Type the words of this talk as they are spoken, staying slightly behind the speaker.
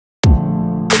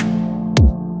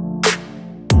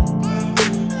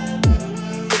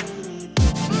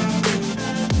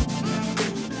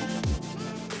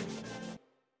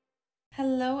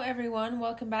everyone.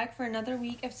 Welcome back for another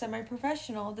week of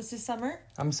Semi-Professional. This is Summer.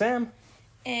 I'm Sam.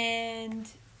 And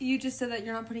you just said that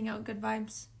you're not putting out good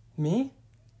vibes. Me?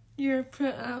 You're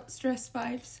putting out stress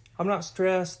vibes. I'm not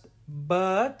stressed,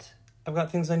 but I've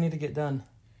got things I need to get done.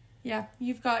 Yeah,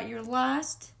 you've got your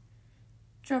last,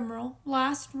 drumroll,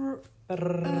 my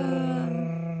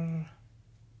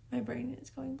brain is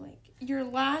going blank. Your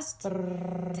last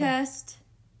test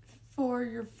for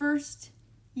your first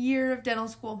year of dental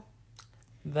school.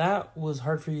 That was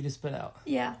hard for you to spit out.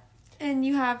 Yeah. And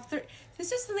you have...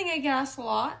 This is something I get asked a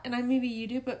lot, and maybe you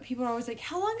do, but people are always like,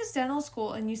 how long is dental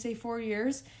school? And you say 4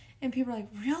 years, and people are like,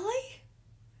 really?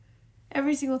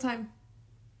 Every single time.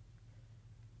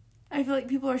 I feel like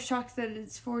people are shocked that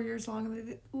it's 4 years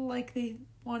long, like they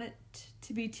want it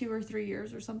to be 2 or 3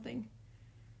 years or something.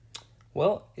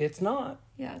 Well, it's not.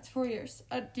 Yeah, it's 4 years.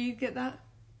 Do you get that?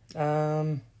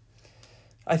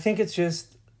 I think it's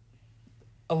just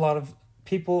a lot of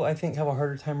people, I think, have a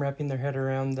harder time wrapping their head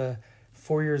around the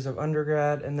 4 years of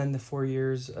undergrad and then the 4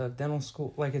 years of dental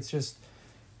school. Like, it's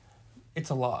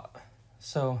a lot.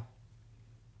 So,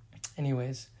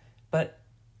 anyways. But,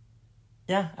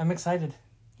 yeah, I'm excited.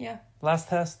 Yeah. Last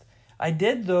test. I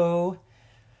did, though,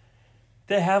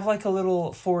 they have, like, a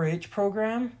little 4-H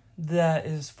program that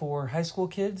is for high school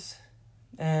kids.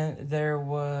 And there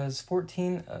was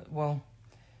 14,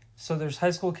 so there's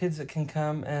high school kids that can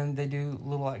come and they do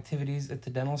little activities at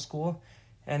the dental school.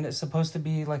 And it's supposed to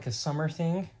be like a summer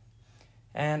thing.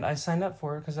 And I signed up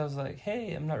for it because I was like,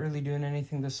 hey, I'm not really doing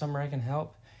anything this summer. I can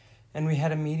help. And we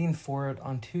had a meeting for it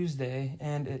on Tuesday.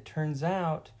 And it turns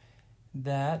out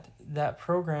that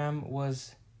program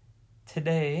was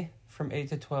today from 8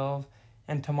 to 12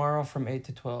 and tomorrow from 8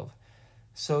 to 12.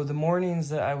 So the mornings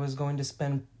that I was going to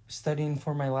spend studying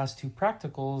for my last 2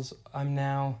 practicals,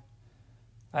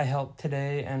 I helped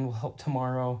today and will help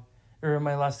tomorrow, or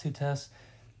my last 2 tests.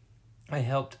 I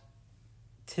helped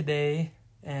today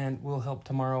and will help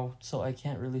tomorrow, so I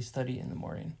can't really study in the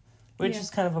morning, which is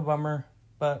kind of a bummer,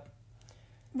 but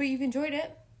you've enjoyed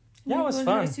it. Yeah, it was fun.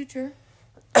 You learned how to suture.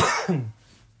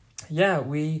 Yeah,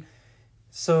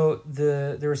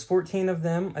 there was 14 of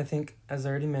them, I think, as I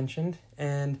already mentioned,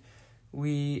 and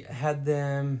we had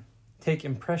them take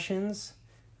impressions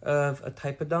of a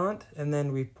typodont, and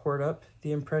then we poured up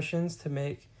the impressions to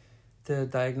make the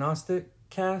diagnostic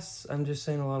casts. I'm just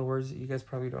saying a lot of words that you guys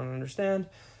probably don't understand.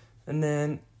 And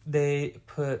then they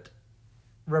put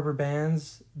rubber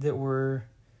bands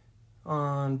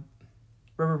on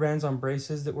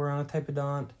braces that were on a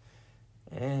typodont,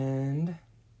 and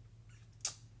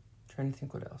trying to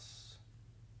think what else.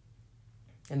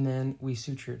 And then we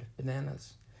sutured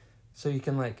bananas. So you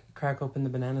can, like, crack open the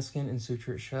banana skin and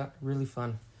suture it shut. Really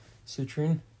fun.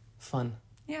 Suturing, fun.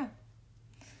 Yeah.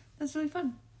 That's really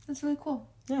fun. That's really cool.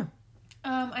 Yeah.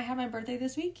 I had my birthday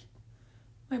this week.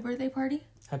 My birthday party.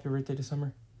 Happy birthday to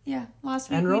Summer. Yeah. Last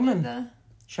week and we Roman. did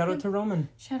Shout out to Roman.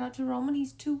 Shout out to Roman.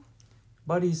 He's 2.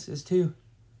 Buddies is 2.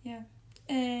 Yeah.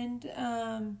 And,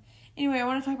 anyway, I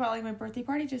want to talk about, like, my birthday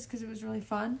party just because it was really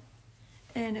fun.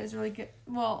 And it was really good.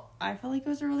 Well, I felt like it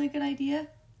was a really good idea.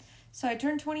 So I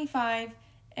turned 25,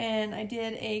 and I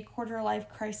did a quarter-life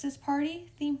crisis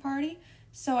theme party.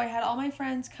 So I had all my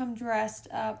friends come dressed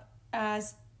up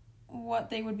as what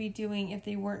they would be doing if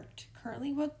they weren't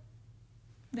currently what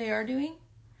they are doing.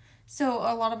 So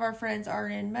a lot of our friends are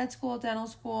in med school, dental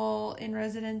school, in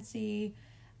residency.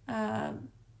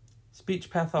 Speech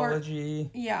pathology.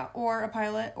 Or a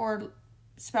pilot, or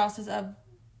spouses of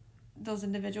those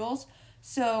individuals.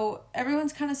 So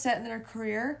everyone's kind of set in their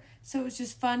career. So it was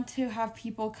just fun to have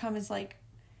people come as, like,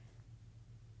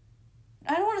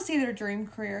 I don't want to say their dream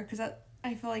career, because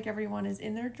I feel like everyone is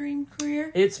in their dream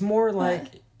career. It's more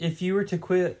like, if you were to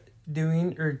quit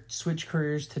doing or switch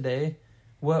careers today,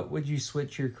 what would you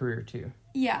switch your career to?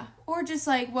 Yeah. Or just,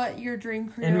 like, what your dream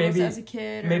career was as a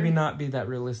kid. Maybe not be that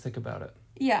realistic about it.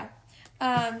 Yeah.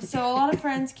 So a lot of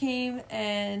friends came,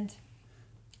 and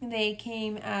they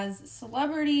came as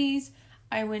celebrities.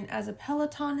 I went as a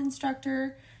Peloton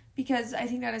instructor, because I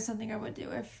think that is something I would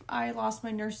do. If I lost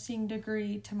my nursing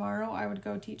degree tomorrow, I would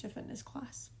go teach a fitness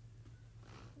class.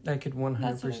 I could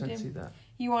 100% see that.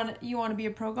 You want to be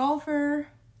a pro golfer?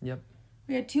 Yep.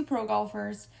 We had 2 pro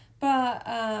golfers, but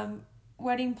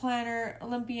wedding planner,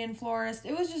 Olympian florist.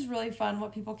 It was just really fun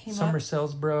what people came up. Summer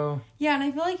sales bro. Yeah, and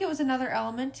I feel like it was another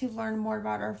element to learn more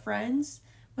about our friends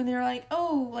when they were like,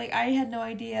 oh, like, I had no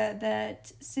idea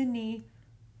that Sydney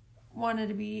wanted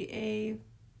to be a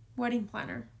wedding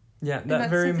planner. Yeah, that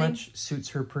very much suits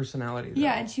her personality, though.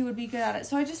 Yeah, and she would be good at it.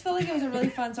 So I just felt like it was a really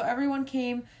fun. So everyone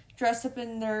came dressed up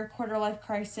in their quarter-life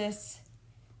crisis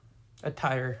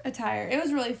attire. It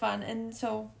was really fun. And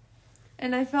so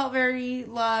And I felt very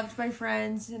loved by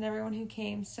friends and everyone who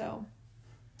came. So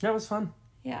That was fun.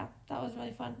 yeah, that was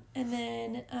really fun. And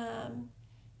then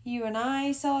you and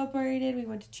I celebrated. We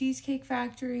went to Cheesecake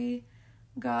Factory,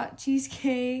 got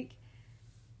cheesecake.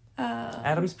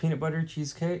 Adam's peanut butter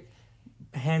cheesecake,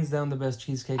 hands down the best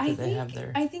cheesecake that they have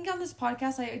there. I think on this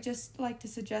podcast, I just like to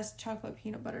suggest chocolate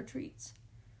peanut butter treats.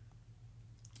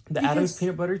 Adam's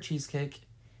peanut butter cheesecake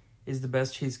is the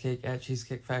best cheesecake at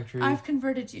Cheesecake Factory. I've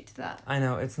converted you to that. I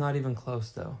know, it's not even close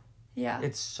though. Yeah.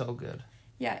 It's so good.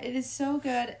 Yeah, it is so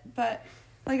good, but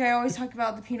like I always talk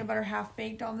about the peanut butter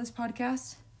half-baked on this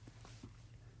podcast.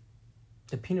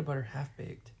 The peanut butter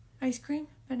half-baked. Ice cream,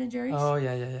 Ben & Jerry's. Oh,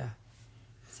 yeah.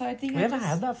 So I think we haven't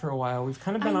had that for a while. We've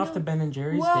kind of been off the Ben &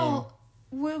 Jerry's game.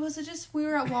 Was it just we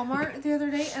were at Walmart the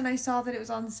other day and I saw that it was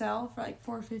on sale for like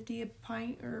 $4.50 a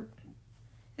pint, or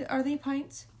are they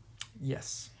pints?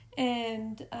 Yes.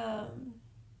 And I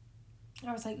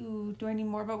was like, ooh, do I need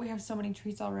more? But we have so many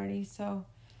treats already, so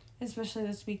especially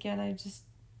this weekend, I just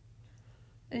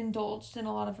indulged in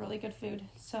a lot of really good food.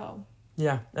 So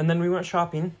yeah, and then we went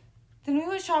shopping.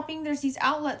 There's these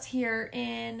outlets here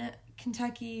in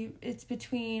Kentucky. It's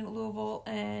between Louisville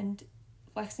and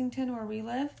Lexington, where we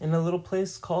live. In a little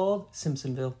place called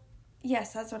Simpsonville.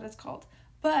 Yes, that's what it's called.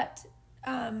 But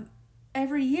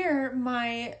every year,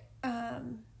 my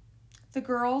the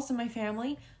girls and my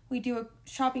family, we do a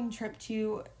shopping trip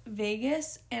to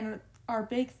Vegas, and our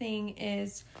big thing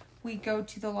is we go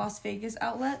to the Las Vegas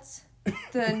outlets,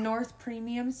 the North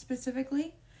Premium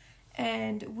specifically,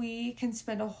 and we can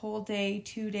spend a whole day,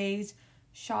 2 days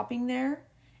shopping there.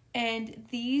 And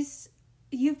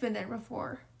you've been there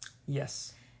before.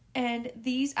 Yes. And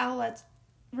these outlets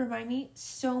remind me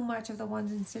so much of the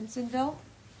ones in Simpsonville.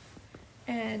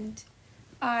 And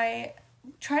I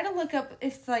try to look up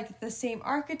if like the same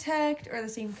architect or the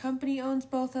same company owns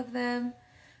both of them.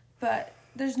 But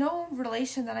there's no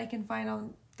relation that I can find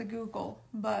on the Google.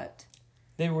 But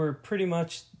they were pretty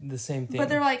much the same thing. But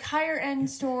they're like higher end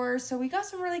stores. So we got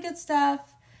some really good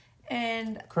stuff.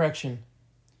 And correction.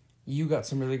 You got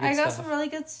some really good stuff. I got some really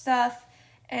good stuff.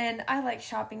 And I like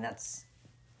shopping.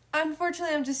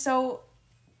 Unfortunately, I'm just so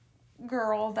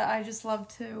girl that I just love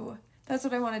to. That's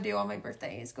what I want to do on my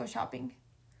birthday, is go shopping.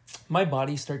 My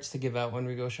body starts to give out when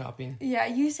we go shopping. Yeah,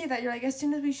 you say that. You're like, as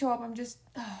soon as we show up,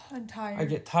 I'm tired. I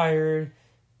get tired.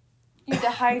 You're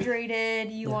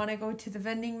dehydrated. You want to go to the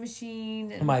vending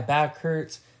machine. And my back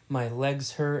hurts. My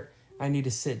legs hurt. I need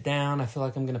to sit down. I feel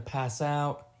like I'm going to pass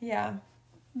out. Yeah.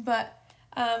 But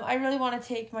I really want to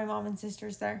take my mom and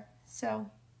sisters there. So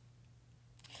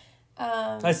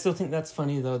I still think that's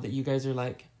funny, though, that you guys are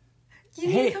like, you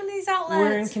need to come to these outlets.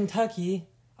 We're in Kentucky.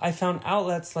 I found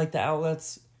outlets like the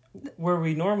outlets where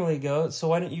we normally go. So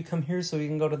why don't you come here so we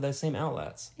can go to the same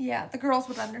outlets? Yeah, the girls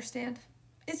would understand.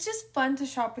 It's just fun to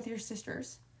shop with your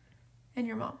sisters and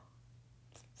your mom.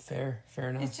 Fair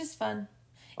enough. It's just fun.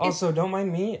 Also, don't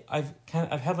mind me. I've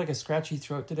had like a scratchy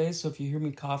throat today, so if you hear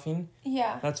me coughing,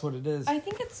 yeah, that's what it is. I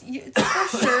think it's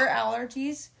for sure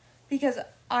allergies, because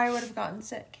I would have gotten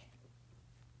sick.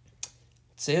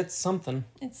 It's something.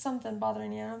 It's something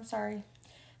bothering you. I'm sorry,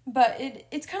 but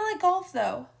it's kind of like golf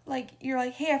though. Like you're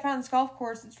like, hey, I found this golf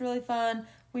course. It's really fun.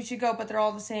 We should go, but they're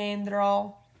all the same. They're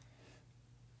all.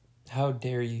 How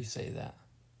dare you say that?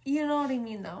 You know what I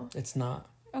mean, though. It's not.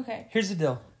 Okay. Here's the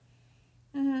deal.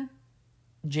 Mm-hmm.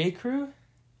 J. Crew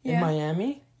in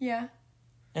Miami. Yeah.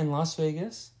 And Las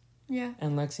Vegas. Yeah.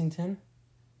 And Lexington.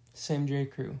 Same J.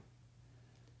 Crew.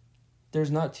 There's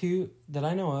not two that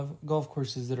I know of golf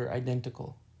courses that are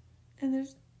identical. And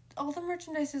there's all the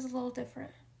merchandise is a little different.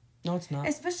 No, it's not.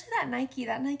 Especially that Nike.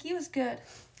 That Nike was good.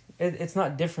 It's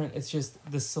not different. It's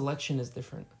just the selection is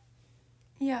different.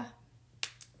 Yeah.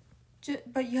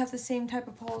 But you have the same type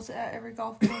of poles at every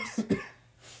golf course.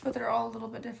 But they're all a little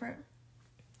bit different.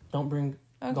 Don't bring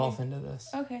golf into this.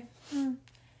 Okay.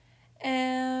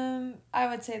 I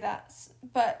would say that.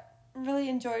 But really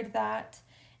enjoyed that.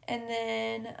 And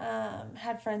then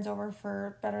had friends over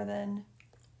for better than...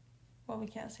 Well, we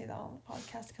can't say that on the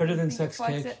podcast. Better than sex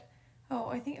cake. It. Oh,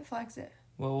 I think it flags it.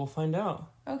 Well, we'll find out.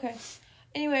 Okay.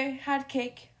 Anyway, had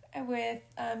cake with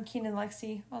Keen and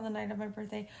Lexi on the night of my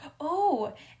birthday.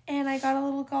 Oh, and I got a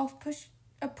little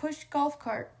push golf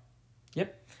cart.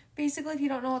 Yep. Basically, if you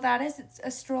don't know what that is, it's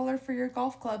a stroller for your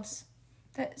golf clubs.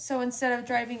 So instead of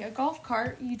driving a golf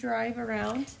cart, you drive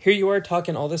around. Here you are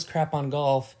talking all this crap on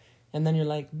golf, and then you're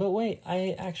like, but wait,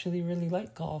 I actually really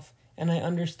like golf, and I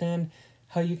understand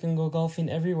how you can go golfing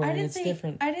everywhere, and it's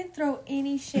different. I didn't throw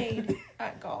any shade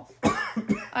at golf.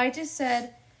 I just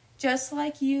said, just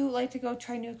like you like to go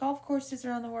try new golf courses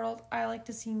around the world, I like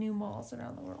to see new malls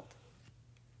around the world.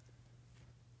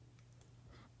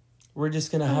 We're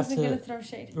just gonna I have wasn't to. gonna throw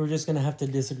shade. We're just gonna have to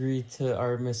disagree to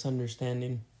our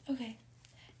misunderstanding. Okay.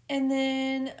 And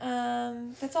then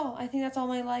that's all. I think that's all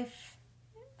my life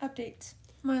updates.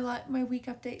 My week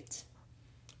updates.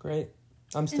 Great.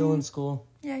 I'm still in school.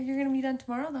 Yeah, you're gonna be done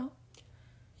tomorrow though.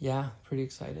 Yeah, pretty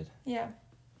excited. Yeah.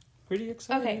 Pretty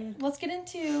excited. Okay, let's get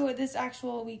into this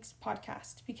actual week's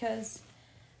podcast because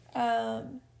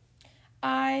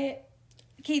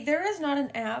there is not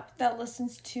an app that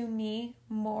listens to me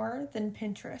more than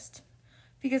Pinterest.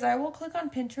 Because I will click on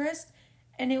Pinterest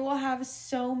and it will have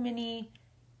so many,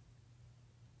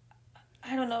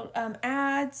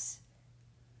 ads,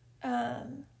 a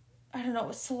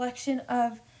selection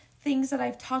of things that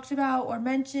I've talked about or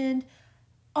mentioned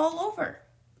all over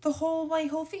my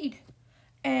whole feed.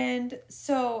 And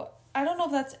so I don't know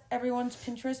if that's everyone's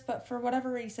Pinterest, but for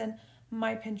whatever reason,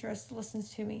 my Pinterest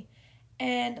listens to me.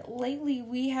 And lately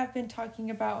we have been talking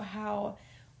about how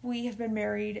we have been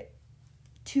married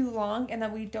too long and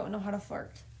that we don't know how to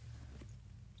flirt.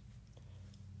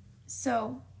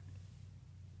 So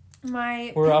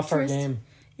we're off our game.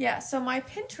 Yeah, so my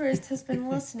Pinterest has been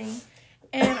listening,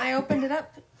 and I opened it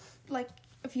up like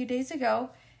a few days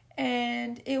ago,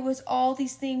 and it was all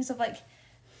these things of like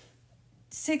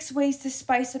 6 ways to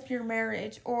spice up your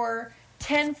marriage, or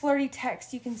 10 flirty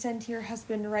texts you can send to your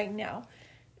husband right now,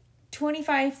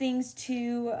 25 things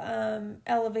to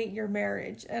elevate your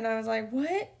marriage. And I was like,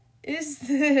 what is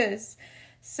this?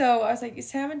 So I was like, is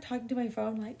Sam talking to my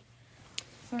phone like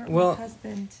flirt with my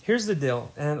husband? Here's the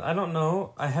deal, and I don't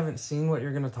know, I haven't seen what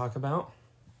you're going to talk about.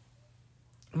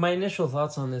 My initial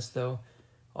thoughts on this though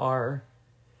are,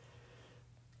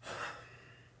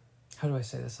 how do I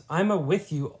say this? I'm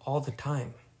with you all the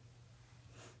time.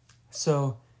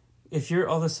 So if you're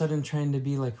all of a sudden trying to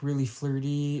be like really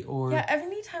flirty or... Yeah,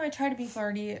 every time I try to be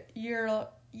flirty, you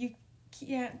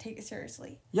can't take it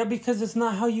seriously. Yeah, because it's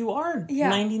not how you are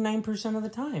 99% of the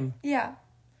time. Yeah.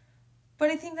 But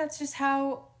I think that's just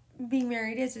how being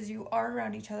married is you are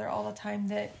around each other all the time,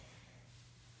 that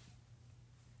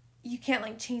you can't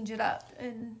like change it up.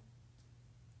 And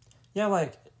yeah,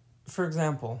 like for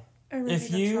example, or maybe if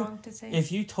that's wrong to say.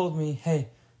 If you told me, hey,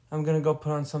 I'm gonna go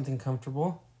put on something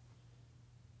comfortable,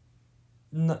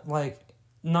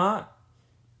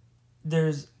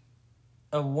 there's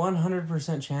a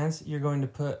 100% chance you're going to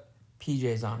put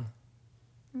PJs on.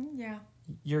 Yeah.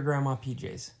 Your grandma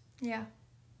PJs. Yeah.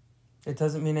 It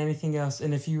doesn't mean anything else.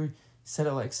 And if you said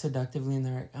it like seductively and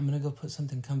they're like, I'm gonna go put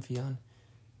something comfy on,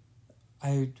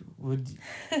 I would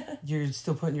you're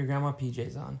still putting your grandma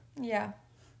PJs on. Yeah.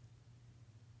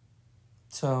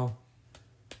 So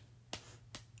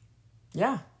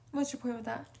yeah. What's your point with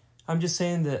that? I'm just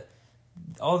saying that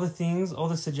all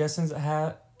the suggestions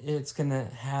that it's gonna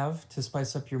have to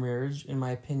spice up your marriage, in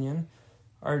my opinion,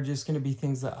 are just gonna be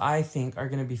things that I think are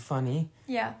gonna be funny.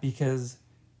 Yeah. Because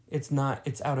it's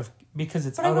out of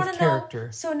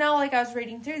character. So now, like, I was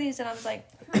reading through these and I was like,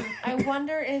 I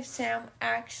wonder if Sam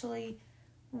actually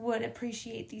would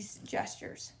appreciate these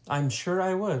gestures. I'm sure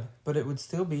I would, but it would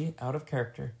still be out of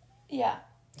character. Yeah.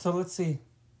 So let's see.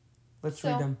 Let's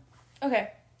read them.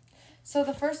 Okay. So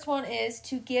the first one is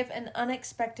to give an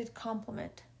unexpected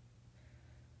compliment.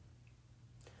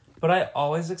 But I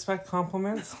always expect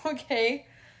compliments. Okay.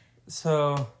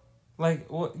 So, like,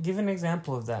 give an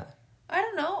example of that. I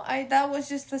don't know. That was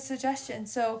just the suggestion.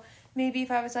 So maybe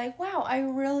if I was like, wow, I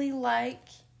really like...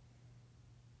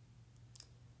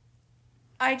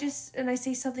 I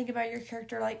say something about your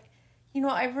character, like,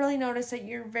 I've really noticed that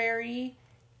you're very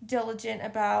diligent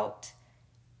about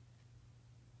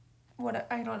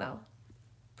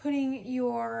putting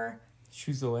your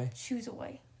shoes away.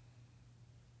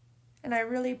 And I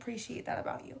really appreciate that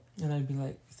about you. And I'd be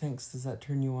like, thanks, does that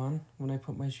turn you on when I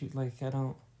put my shoe? Like, I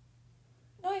don't...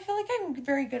 No, I feel like I'm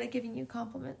very good at giving you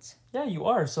compliments. Yeah, you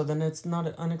are, so then it's not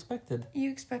unexpected.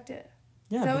 You expect it.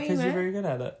 Yeah, because you're very good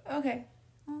at it. Okay.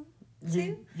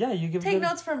 See? You give Take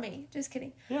notes from me. Just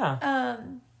kidding. Yeah.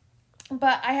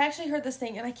 But I actually heard this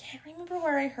thing, and I can't remember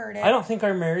where I heard it. I don't think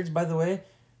our marriage, by the way,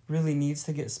 really needs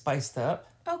to get spiced up.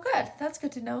 Oh, good. That's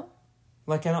good to know.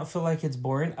 Like, I don't feel like it's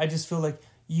boring. I just feel like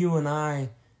you and I,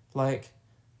 like,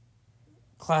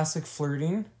 classic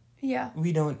flirting. Yeah.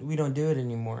 We don't do it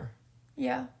anymore.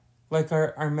 Yeah. Like,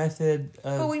 our method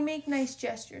of... But we make nice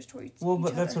gestures towards each other. Well,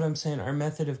 but that's what I'm saying. Our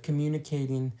method of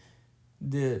communicating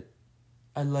the...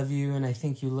 I love you and I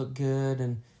think you look good,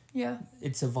 and yeah,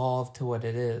 it's evolved to what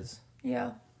it is.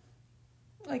 Yeah.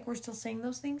 Like, we're still saying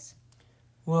those things?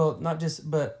 Well, not just,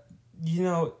 but,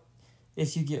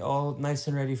 if you get all nice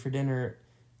and ready for dinner,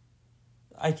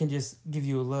 I can just give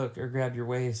you a look or grab your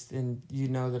waist and you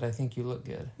know that I think you look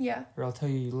good. Yeah. Or I'll tell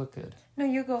you look good. No,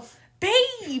 you go, babe!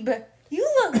 babe, you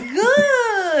look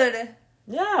good.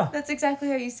 Yeah. That's exactly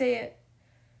how you say it.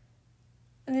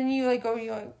 And then you like, well,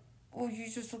 you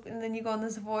just look, and then you go in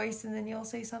this voice, and then you'll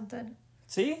say something.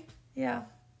 See? Yeah.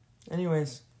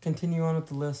 Anyways, continue on with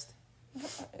the list.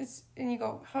 And you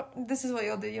go, this is what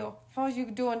you'll do. How are you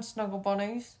doing, Snuggle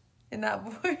Bunnies? In that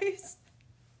voice.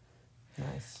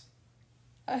 Nice.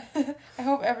 I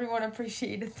hope everyone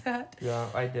appreciated that. Yeah,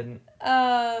 I didn't.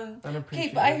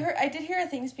 Okay, but I did hear a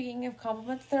thing, speaking of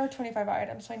compliments, there are 25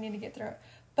 items, so I need to get through it.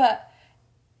 But,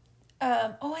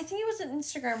 I think it was an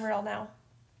Instagram reel now.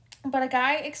 But a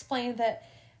guy explained that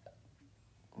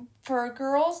for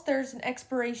girls, there's an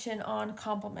expiration on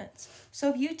compliments. So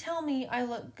if you tell me I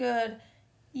look good,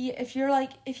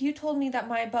 if you told me that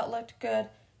my butt looked good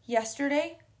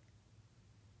yesterday,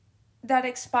 that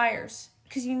expires.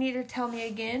 Because you need to tell me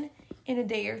again in a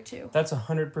day or two. That's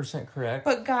 100% correct.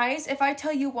 But guys, if I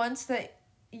tell you once that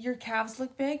your calves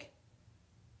look big,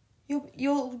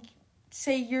 you'll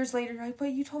say years later, like, but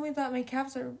you told me that my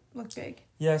calves look big.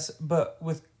 Yes, but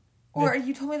Or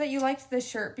you told me that you liked this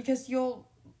shirt, because you'll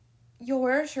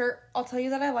wear a shirt, I'll tell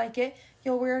you that I like it,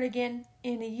 you'll wear it again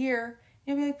in a year,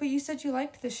 and you'll be like, but you said you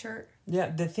liked this shirt. Yeah,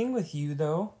 the thing with you,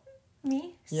 though...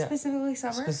 Me? Yeah,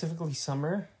 Specifically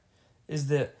summer, is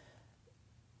that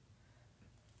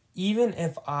even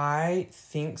if I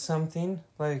think something,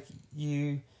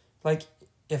 if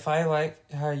I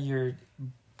like how your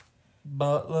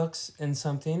butt looks in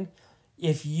something,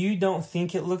 if you don't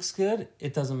think it looks good,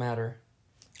 it doesn't matter.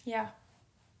 Yeah.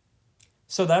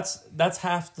 So that's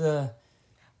half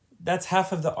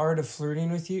of the art of flirting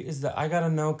with you, is that I gotta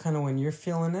know kind of when you're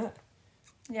feeling it.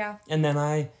 Yeah. And then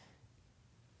I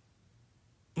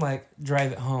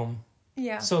drive it home.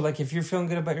 Yeah. So if you're feeling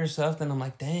good about yourself, then I'm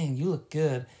like, dang, you look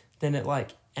good. Then it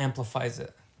amplifies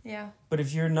it. Yeah. But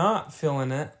if you're not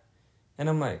feeling it, and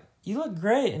I'm like, you look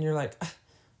great, and you're like,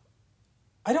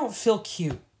 I don't feel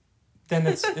cute, then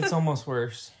it's almost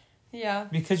worse. Yeah.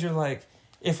 Because you're like,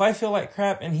 if I feel like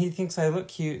crap and he thinks I look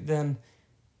cute, then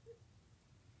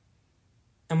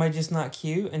am I just not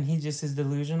cute and he just is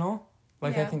delusional?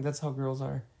 I think that's how girls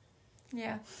are.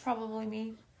 Yeah, probably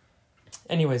me.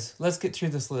 Anyways, let's get through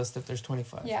this list if there's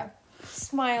 25. Yeah.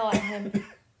 Smile at him.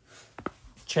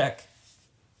 Check.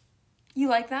 You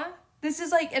like that? This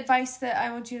is advice that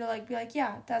I want you to be like,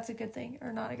 yeah, that's a good thing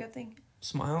or not a good thing.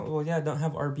 Smile? Well, yeah, don't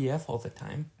have RBF all the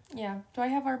time. Yeah. Do I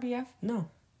have RBF? No.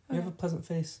 You have a pleasant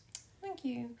face. Thank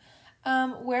you.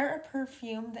 Wear a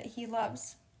perfume that he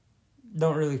loves.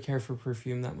 Don't really care for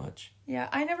perfume that much. Yeah,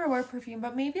 I never wear perfume,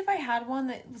 but maybe if I had one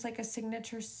that was a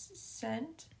signature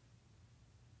scent.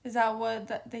 Is that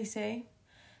what they say?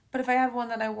 But if I had one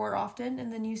that I wore often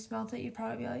and then you smelled it, you'd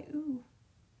probably be like, ooh.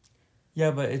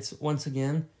 Yeah, but it's, once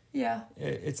again... Yeah.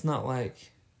 It's not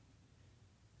like...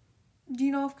 Do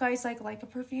you know if guys like a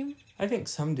perfume? I think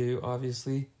some do,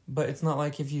 obviously. But it's not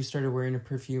like if you started wearing a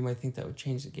perfume, I think that would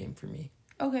change the game for me.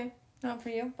 Okay. Not for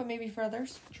you, but maybe for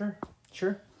others. Sure.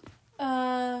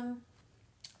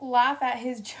 Laugh at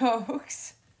his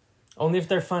jokes. Only if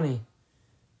they're funny.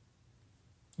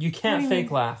 You can't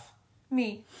fake laugh.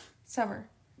 Me. Summer.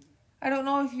 I don't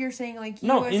know if you're saying you.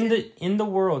 No, in the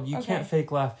world, you can't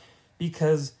fake laugh.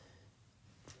 Because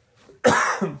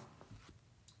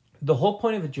the whole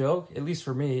point of a joke, at least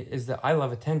for me, is that I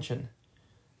love attention.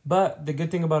 But the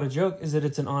good thing about a joke is that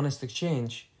it's an honest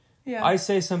exchange. Yeah. I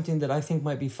say something that I think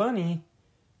might be funny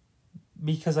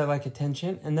because I like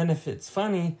attention. And then if it's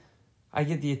funny, I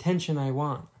get the attention I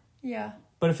want. Yeah.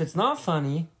 But if it's not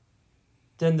funny,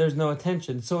 then there's no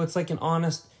attention. So it's an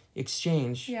honest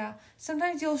exchange. Yeah.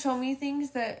 Sometimes you'll show me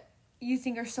things that you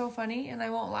think are so funny and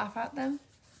I won't laugh at them.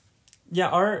 Yeah,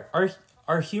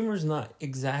 our humor's not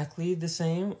exactly the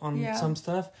same on some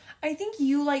stuff. I think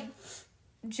you like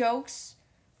jokes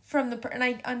from and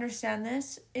I understand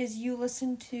this, is you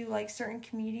listen to certain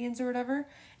comedians or whatever,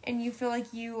 and you feel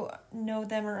like you know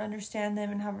them or understand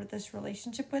them and have this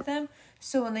relationship with them.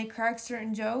 So when they crack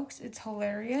certain jokes, it's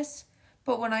hilarious.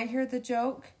 But when I hear the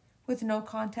joke with no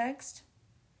context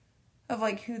of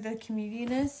who the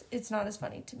comedian is, it's not as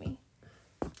funny to me.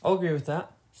 I'll agree with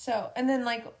that. So, and then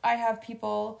I have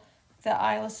people that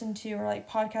I listen to or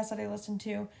podcasts that I listen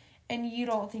to, and you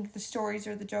don't think the stories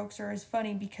or the jokes are as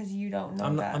funny because you don't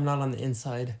know that. I'm not on the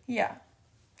inside. Yeah.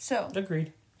 So.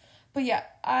 Agreed. But yeah,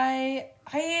 I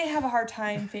have a hard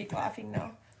time fake laughing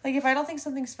now. If I don't think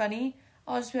something's funny,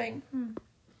 I'll just be like,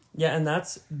 Yeah, and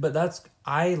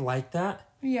I like that.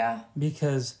 Yeah.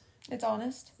 Because. It's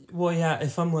honest. Well, yeah,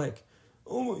 if I'm like,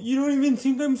 oh, you don't even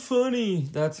think I'm funny.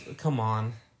 Come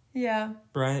on. Yeah.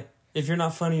 Right? If you're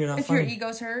not funny, you're not funny. If your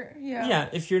ego's hurt, yeah. Yeah,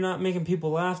 if you're not making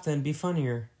people laugh, then be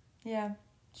funnier. Yeah,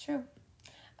 true.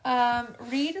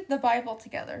 Read the Bible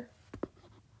together.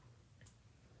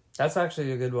 That's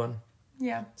actually a good one.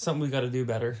 Yeah. Something we got to do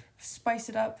better. Spice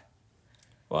it up.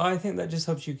 Well, I think that just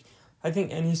helps you. I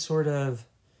think any sort of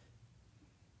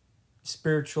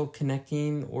spiritual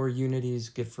connecting or unity is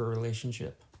good for a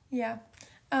relationship. Yeah.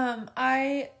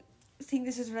 I think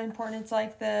this is really important. It's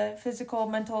like the physical,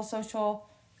 mental, social,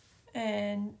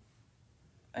 and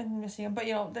I'm missing them. But,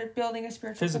 they're building a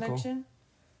spiritual connection.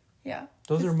 Yeah.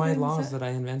 Those are my laws that I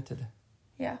invented.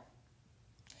 Yeah.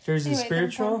 There's a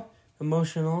spiritual,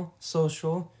 emotional,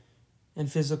 social,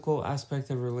 and physical aspect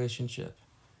of a relationship.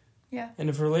 Yeah. And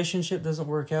if a relationship doesn't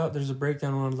work out, there's a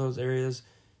breakdown in one of those areas.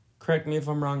 Correct me if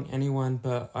I'm wrong, anyone,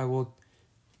 but I will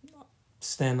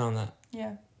stand on that.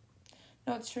 Yeah.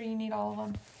 No, it's true. You need all of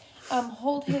them.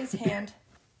 Hold his hand.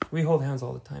 We hold hands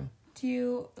all the time. Do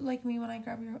you like me when I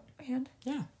grab your hand?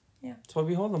 Yeah. Yeah. That's why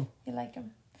we hold them. You like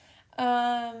him.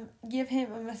 Give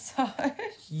him a massage.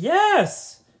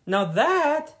 Yes! Now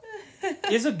that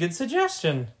is a good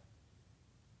suggestion.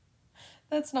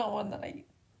 That's not one that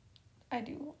I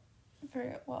do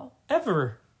very well.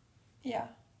 Ever. Yeah.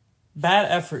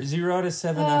 Bad effort. 0 out of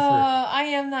 7 effort. I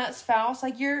am that spouse.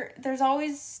 Like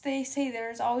they say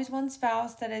there's always one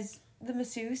spouse that is the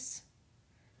masseuse.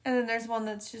 And then there's one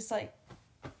that's just like.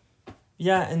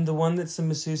 Yeah, and the one that's the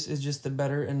masseuse is just the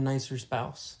better and nicer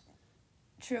spouse.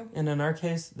 True. And in our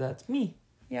case, that's me.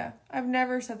 Yeah. I've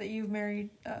never said that you've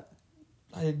married up.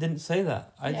 I didn't say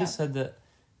that. I just said that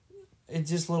it's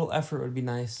just a little effort would be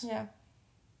nice. Yeah.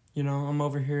 I'm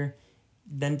over here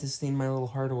dentisting my little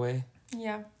heart away.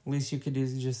 Yeah. Least you could do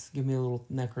is just give me a little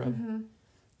neck rub. Mm-hmm.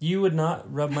 You would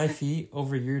not rub my feet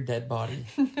over your dead body.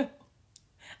 No.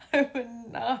 I would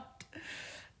not.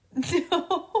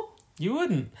 No. You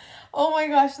wouldn't. Oh my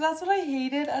gosh, that's what I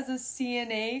hated as a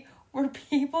CNA, were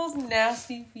people's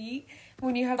nasty feet.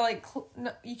 When you had to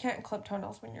you can't clip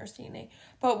toenails when you're a CNA,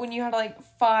 but when you had to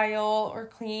file or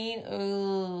clean,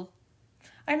 ugh.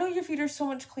 I know your feet are so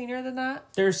much cleaner than that.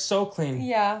 They're so clean.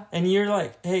 Yeah. And you're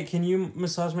like, hey, can you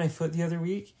massage my foot the other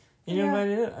week? And you know what I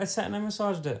did? I sat and I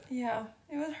massaged it. Yeah.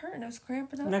 It was hurting. It was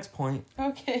cramping up. Next point.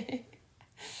 Okay.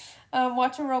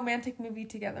 Watch a romantic movie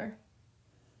together.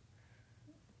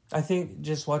 I think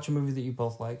just watch a movie that you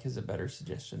both like is a better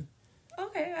suggestion.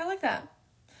 Okay, I like that.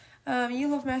 You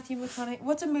love Matthew McConaughey.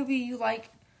 What's a movie you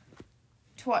like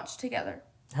to watch together?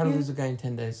 How to Lose a Guy in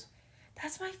 10 Days.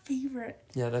 That's my favorite.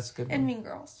 Yeah, that's a good one. And Mean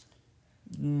Girls.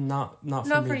 Not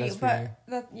for me, that's for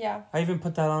you. Yeah. I even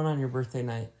put that on your birthday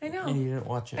night. I know. And you didn't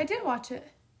watch it. I did watch it.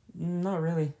 Not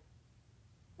really.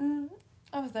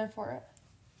 I was there for it.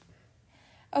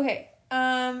 Okay.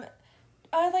 I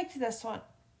liked this one.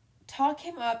 Talk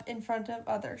him up in front of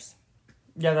others.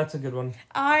 Yeah, that's a good one.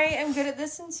 I am good at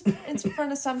this in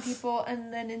front of some people,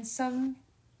 and then in some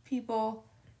people,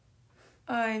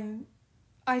 I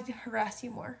harass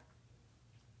you more.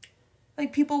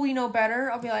 Like people we know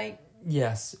better, I'll be like,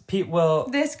 yes, well,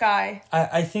 this guy.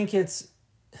 I think it's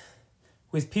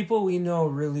with people we know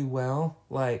really well,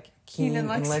 like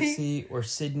Keenan and Lexi or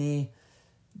Sydney.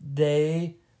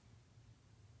 They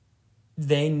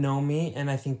know me,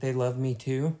 and I think they love me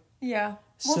too. Yeah.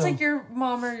 Well, it's like your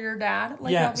mom or your dad.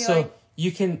 Like, yeah, so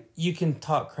you can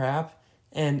talk crap,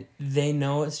 and they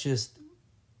know it's just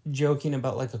joking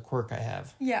about like a quirk I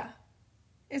have. Yeah.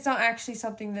 It's not actually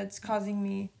something that's causing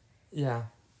me. Yeah.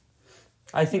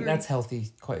 I think that's healthy,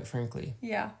 quite frankly.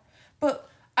 Yeah. But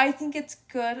I think it's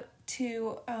good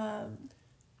to,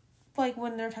 like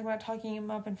when they're talking about talking him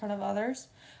up in front of others,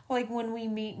 like when we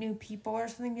meet new people or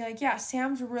something, be like, yeah,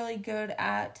 Sam's really good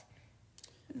at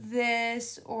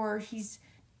this, or he's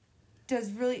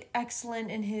does really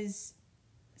excellent in his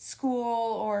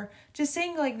school, or just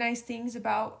saying like nice things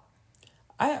about.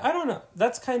 I don't know.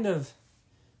 That's kind of.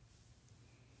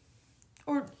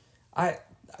 Or.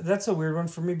 That's a weird one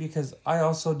for me because I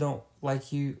also don't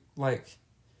like you, like.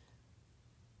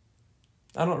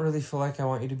 I don't really feel like I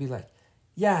want you to be like,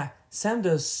 yeah,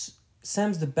 Sam's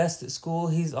the best at school.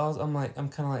 He's awesome. I'm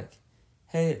kind of like,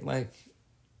 hey, like,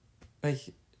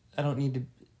 I don't need to.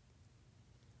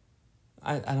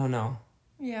 I don't know.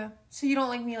 Yeah. So you don't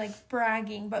like me like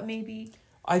bragging, but maybe.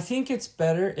 I think it's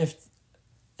better if,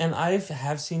 and I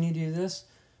have seen you do this,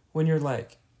 when you're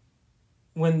like,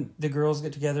 when the girls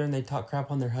get together and they talk crap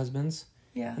on their husbands.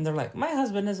 Yeah. And they're like, my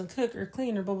husband doesn't cook or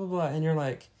clean or blah, blah, blah. And you're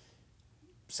like,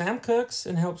 Sam cooks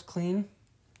and helps clean.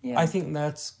 Yeah. I think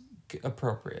that's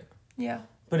appropriate. Yeah.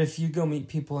 But if you go meet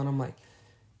people and I'm like,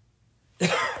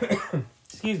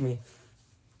 excuse me,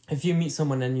 if you meet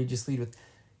someone and you just lead with,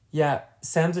 yeah,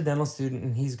 Sam's a dental student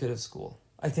and he's good at school.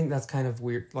 I think that's kind of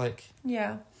weird. Like,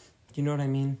 yeah. Do you know what I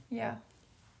mean? Yeah.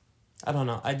 I don't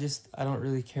know. I don't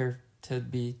really care to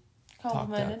be talked up.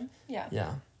 Complimented. Yeah.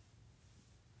 Yeah.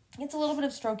 It's a little bit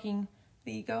of stroking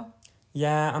the ego.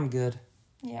 Yeah, I'm good.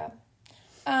 Yeah.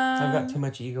 I've got too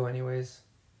much ego anyways.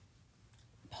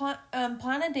 Plan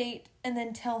a date and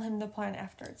then tell him the plan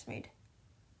after it's made.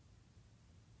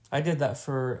 I did that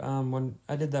for when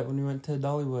we went to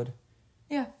Dollywood.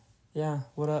 Yeah. Yeah,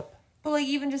 what up? But like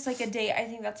even just like a date, I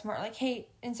think that's smart. Like, hey,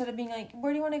 instead of being like,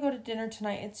 where do you want to go to dinner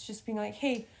tonight? It's just being like,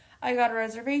 hey, I got a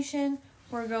reservation.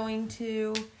 We're going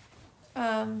to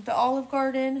the Olive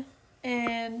Garden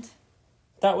and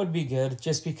That would be good,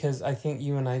 just because I think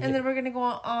you and I... And then we're going to go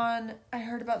on, I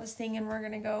heard about this thing and we're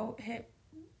going to go hit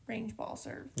range balls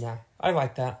Yeah, I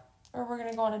like that. Or we're going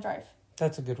to go on a drive.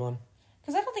 That's a good one.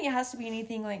 Because I don't think it has to be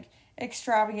anything like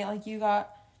extravagant. Like you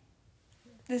got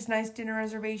this nice dinner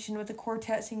reservation with the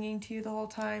quartet singing to you the whole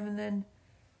time and then,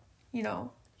 you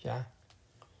know. Yeah.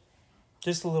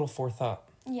 Just a little forethought.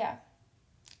 Yeah.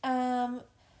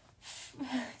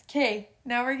 Okay,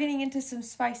 now we're getting into some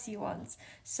spicy ones.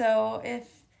 So if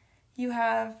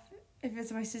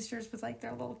it's my sisters with like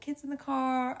their little kids in the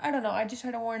car, I don't know. I just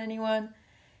try to warn anyone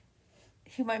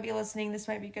who might be listening. This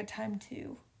might be a good time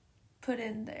to put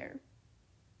in there.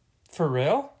 For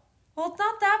real? Well, it's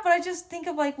not that, but I just think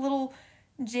of like little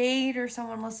Jade or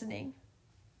someone listening.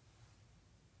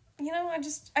 You know, I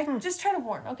just try to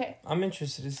warn. Okay. I'm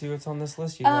interested to see what's on this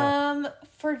list you got.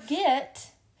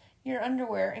 Forget your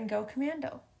underwear and go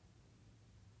commando.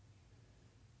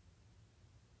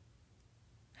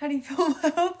 How do you feel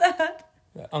about that?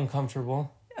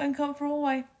 Uncomfortable. Uncomfortable?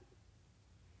 Why?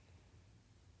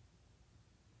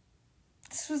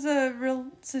 This was a real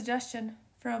suggestion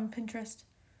from Pinterest.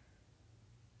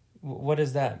 What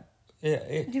is that? Do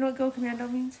you know what go commando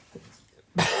means?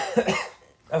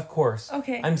 Of course.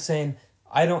 Okay. I'm saying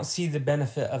I don't see the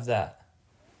benefit of that.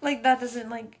 Like that doesn't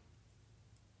like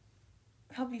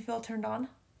help you feel turned on?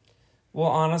 Well,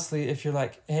 honestly, if you're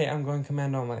like, hey, I'm going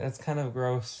commando, I'm like, that's kind of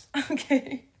gross.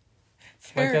 Okay.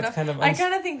 Fair like, that's enough. kind of I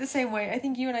kind of think the same way. I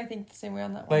think you and I think the same way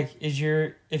on that one. Like, if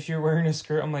you're wearing a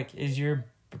skirt, I'm like, is your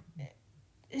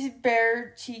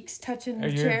bare cheeks touching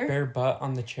the chair? Or your bare butt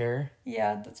on the chair?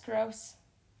 Yeah, that's gross.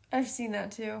 I've seen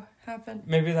that too happen.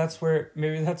 Maybe that's the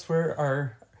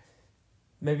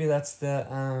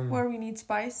where we need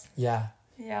spice. Yeah.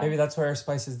 Yeah. Maybe that's where our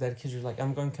spice is dead, because you're like,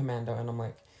 I'm going commando, and I'm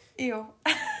like, ew.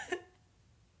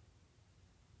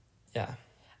 yeah.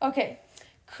 Okay.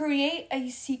 Create a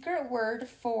secret word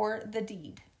for the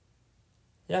deed.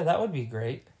 Yeah, that would be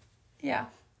great. Yeah.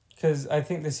 Because I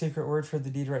think the secret word for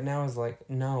the deed right now is like,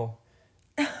 no.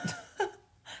 That's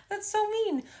so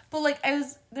mean. But like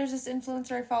there's this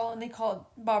influencer I follow and they call it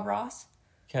Bob Ross.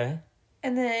 Okay.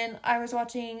 And then I was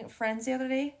watching Friends the other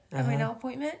day at my nail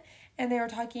appointment and they were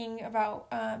talking about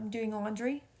doing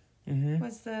laundry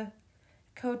was the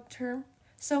code term.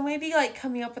 So maybe like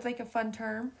coming up with like a fun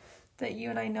term that you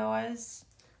and I know as.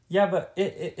 Yeah, but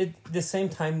it the same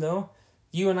time though,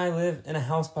 you and I live in a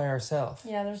house by ourselves.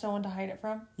 Yeah, there's no one to hide it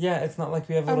from. Yeah, it's not like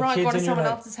we have little I'm not kids going to and you're someone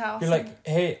like, else's house. You're like,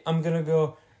 hey, I'm gonna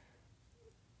go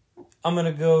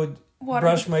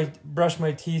brush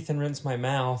my teeth and rinse my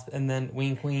mouth, and then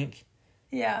wink wink.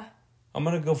 Yeah. I'm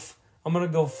gonna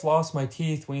go floss my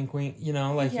teeth, wink wink. You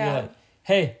know, like you're like,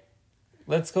 hey,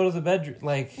 let's go to the bedroom.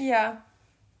 Like. Yeah.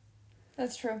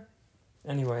 That's true.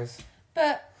 Anyways.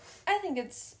 But I think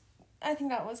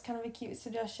that was kind of a cute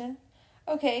suggestion.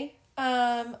 Okay.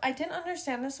 I didn't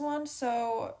understand this one,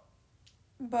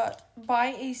 but buy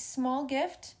a small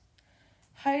gift,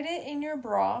 hide it in your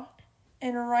bra,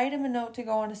 and write him a note to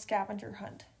go on a scavenger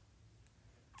hunt.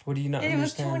 What do you not understand? It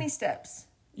was 20 steps.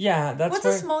 Yeah, that's What's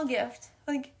a small gift?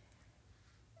 Like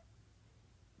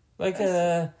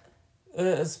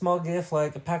a small gift,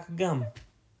 like a pack of gum.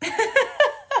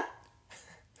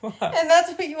 What? And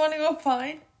that's what you want to go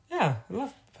find? Yeah, I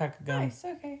love a pack of gum. Nice,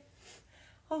 okay.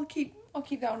 I'll keep that one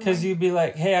in mind. Because you'd be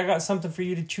like, hey, I got something for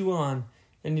you to chew on.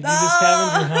 And you do the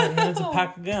scavenger hunt, and then it's a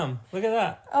pack of gum. Look at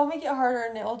that. I'll make it harder,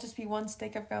 and it'll just be one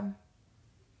stick of gum.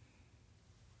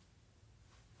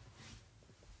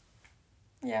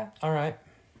 Yeah. All right.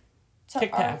 So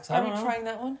Tic Tacs. Are we trying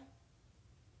that one?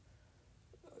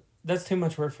 That's too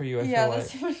much work for you, I feel like.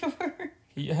 That's too much work.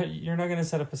 You're not going to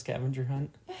set up a scavenger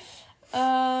hunt.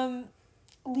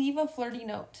 Leave a flirty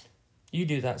note. You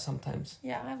do that sometimes.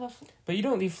 Yeah, I love... But you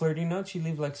don't leave flirty notes, you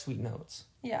leave, like, sweet notes.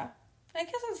 Yeah. I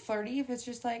guess it's flirty if it's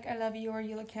just like, I love you, or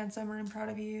you look handsome, or I'm proud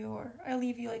of you, or I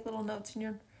leave you, like, little notes in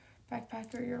your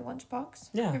backpack or your lunchbox.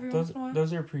 Yeah,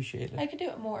 those are appreciated. I could do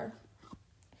it more.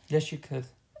 Yes, you could.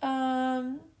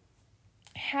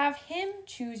 Have him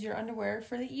choose your underwear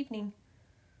for the evening.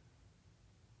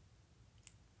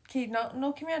 Okay,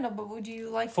 no commando, but would you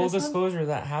like Full this disclosure,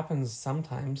 that happens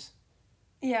sometimes.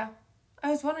 Yeah. I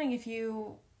was wondering if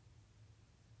you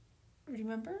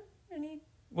remember any.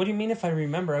 What do you mean if I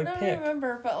remember? I'd I don't pick.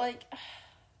 remember, but like,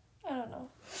 I don't know.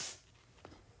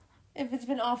 If it's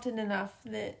been often enough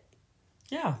that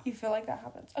Yeah. you feel like that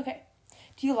happens. Okay.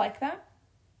 Do you like that?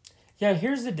 Yeah,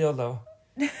 here's the deal, though.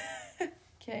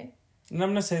 Okay. And I'm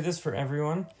going to say this for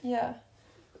everyone. Yeah.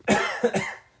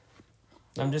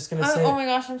 I'm just going to say Oh my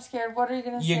gosh, I'm scared. What are you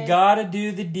going to say? you got to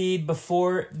do the deed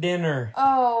before dinner.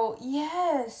 Oh,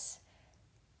 yes.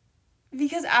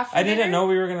 Because after I didn't dinner, know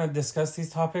we were going to discuss these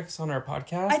topics on our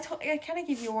podcast. I kind of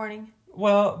gave you a warning.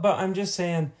 Well, but I'm just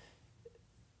saying,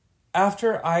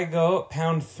 after I go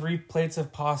pound 3 plates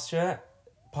of pasta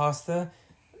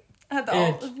At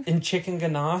the and chicken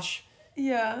ganache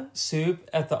yeah. soup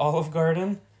at the Olive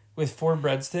Garden with 4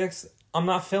 breadsticks, I'm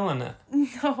not feeling it.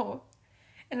 No.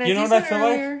 And as You know what I said feel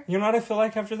earlier, like? You know what I feel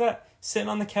like after that? Sitting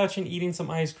on the couch and eating some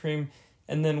ice cream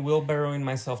and then wheelbarrowing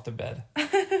myself to bed.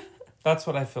 That's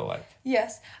what I feel like.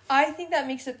 Yes. I think that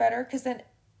makes it better because then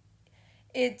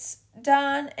it's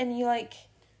done and you like,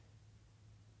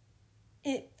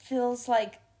 it feels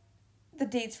like the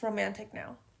date's romantic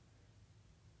now.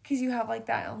 Because you have like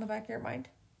that on the back of your mind.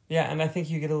 Yeah, and I think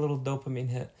you get a little dopamine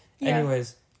hit. Yeah.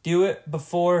 Anyways, do it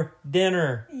before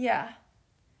dinner. Yeah.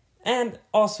 And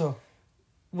also,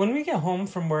 when we get home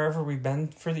from wherever we've been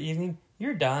for the evening,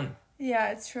 you're done.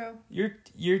 Yeah, it's true.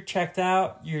 You're checked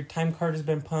out. Your time card has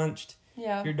been punched.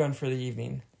 Yeah. You're done for the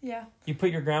evening. Yeah. You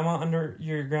put your grandma under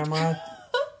your grandma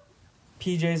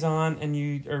PJs on, and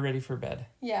you are ready for bed.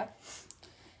 Yeah.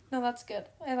 No, that's good.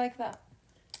 I like that.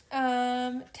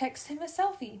 Text him a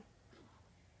selfie.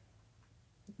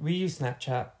 We use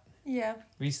Snapchat. Yeah.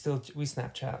 We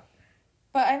Snapchat.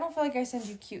 But I don't feel like I send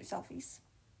you cute selfies.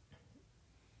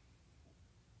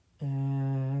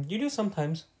 You do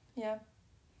sometimes. Yeah.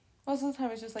 Most of the time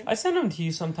it's just like... I send them to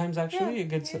you sometimes, actually.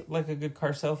 Yeah. A good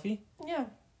car selfie. Yeah.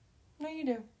 No, you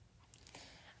do.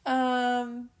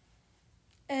 And...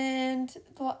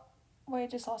 Wait, I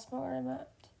just lost where I'm at.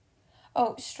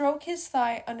 Oh, stroke his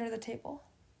thigh under the table.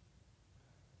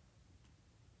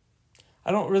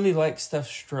 I don't really like stuff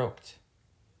stroked.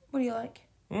 What do you like?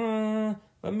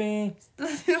 Let me...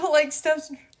 You don't like stuff...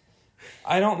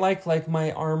 I don't like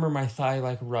my arm or my thigh,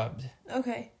 like, rubbed.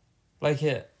 Okay. Like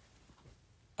it...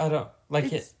 I don't...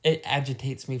 Like, it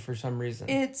agitates me for some reason.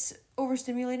 It's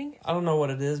overstimulating? I don't know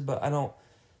what it is, but I don't...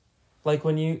 Like,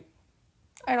 when you...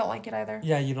 I don't like it either.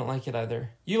 Yeah, you don't like it either.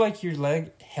 You like your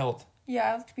leg held.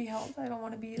 Yeah, I like to be held. I don't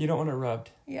want to be... You don't want it rubbed.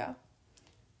 Yeah.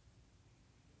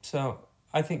 So,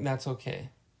 I think that's okay.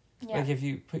 Yeah. Like, if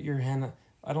you put your hand...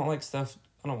 I don't like stuff...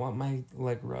 I don't want my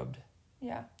leg rubbed.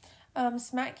 Yeah.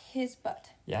 Smack his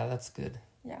butt. Yeah, that's good.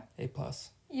 Yeah. A+.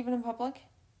 Even in public?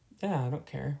 Yeah, I don't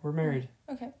care. We're married.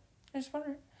 Okay. I just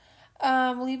wondered.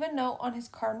 Leave a note on his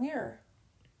car mirror.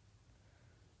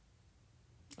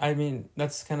 I mean,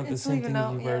 that's kind of the It's same leave a thing that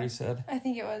note, you've yeah. already said. I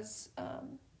think it was,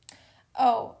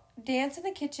 dance in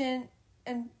the kitchen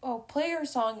and, play your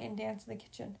song and dance in the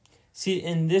kitchen. See,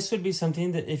 and this would be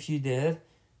something that if you did,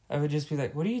 I would just be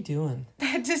like, what are you doing?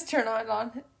 Just turn it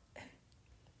on.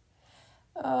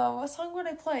 What song would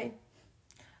I play?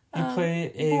 You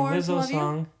play a Born to Lizzo Love You?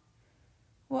 song.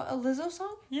 What, a Lizzo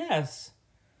song? Yes.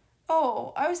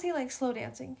 Oh, I was thinking like slow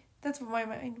dancing. That's what my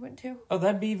mind went to. Oh,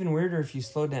 that'd be even weirder if you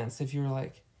slow danced. If you were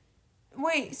like...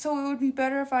 Wait, so it would be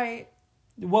better if I...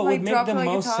 What Like, would make drop the it like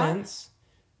most it's hot? sense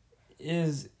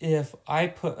is if I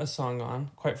put a song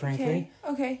on, quite frankly.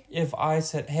 Okay. If I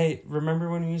said, hey, remember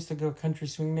when we used to go country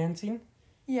swing dancing?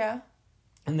 Yeah.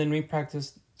 And then we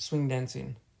practiced swing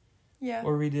dancing. Yeah.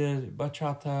 Or we did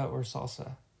bachata or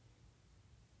salsa.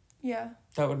 Yeah.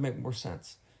 That would make more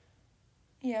sense.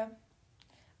 Yeah.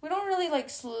 We don't really like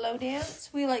slow dance.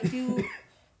 We like do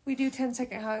we do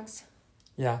 10-second hugs.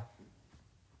 Yeah.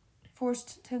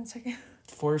 Forced 10-second.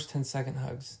 Forced 10-second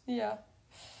hugs. Yeah.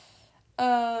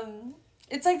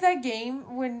 It's like that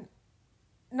game when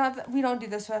not that we don't do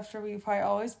this after we fight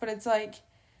always, but it's like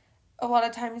a lot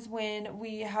of times when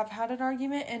we have had an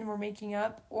argument and we're making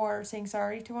up or saying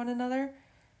sorry to one another,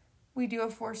 we do a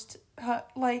forced hug.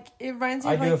 Like it reminds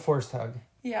me of do a forced hug.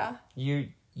 Yeah.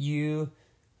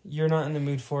 You're not in the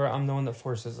mood for it. I'm the one that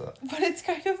forces it. But it's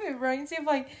kind of, it reminds me of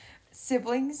like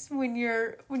siblings when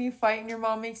you fight and your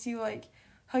mom makes you like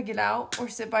hug it out or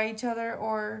sit by each other,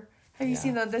 or have you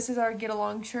seen the This Is Our Get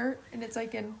Along shirt and it's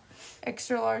like an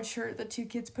extra large shirt that 2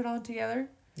 kids put on together?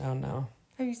 Oh no.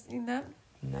 Have you seen that?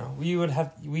 No. We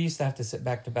used to have to sit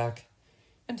back to back.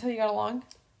 Until you got along?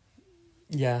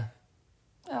 Yeah.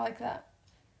 I like that.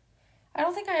 I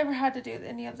don't think I ever had to do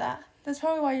any of that. That's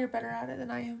probably why you're better at it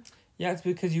than I am. Yeah, it's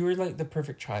because you were like the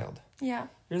perfect child. Yeah.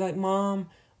 You're like, Mom,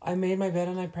 I made my bed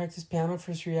and I practiced piano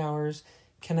for 3 hours.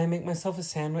 Can I make myself a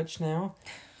sandwich now?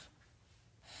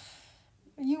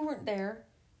 You weren't there.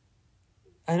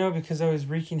 I know, because I was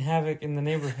wreaking havoc in the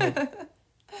neighborhood.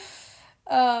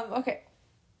 Okay.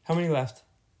 How many left?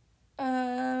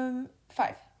 5.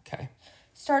 Okay.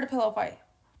 Start a pillow fight.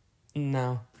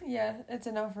 No. Yeah, it's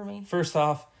a no for me. First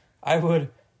off, I would...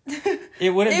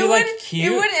 It wouldn't be like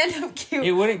cute. It wouldn't end up cute.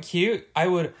 It wouldn't cute. I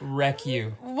would wreck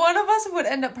you. One of us would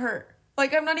end up hurt.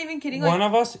 Like, I'm not even kidding. Like, One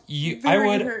of us, I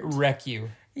would hurt. wreck you.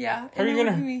 Yeah. How are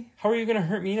you gonna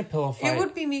hurt me in a pillow fight? It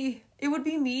would be me. It would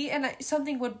be me, and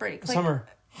something would break. Like, Summer,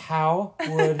 how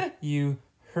would you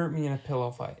hurt me in a pillow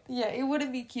fight? Yeah, it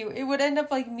wouldn't be cute. It would end up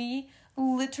like me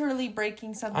literally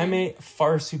breaking something. I'm a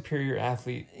far superior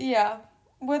athlete. Yeah.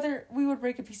 Whether we would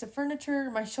break a piece of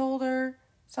furniture, my shoulder,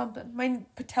 something. My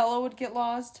patella would get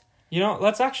lost. You know,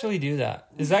 let's actually do that.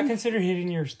 Is that considered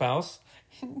hitting your spouse?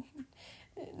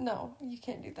 No, you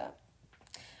can't do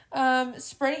that.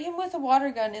 Spray him with a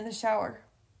water gun in the shower.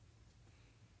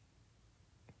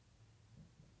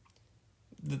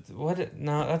 What?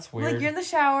 No, that's weird. Like, you're in the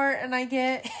shower and I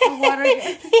get a water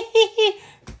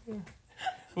gun.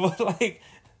 Well, like,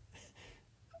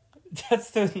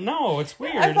 no, it's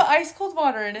weird. I put ice cold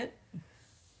water in it.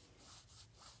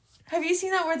 Have you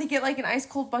seen that where they get like an ice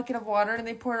cold bucket of water and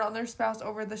they pour it on their spouse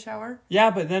over the shower?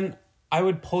 Yeah, but then I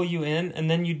would pull you in and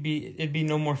then it'd be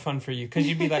no more fun for you, because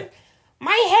you'd be like,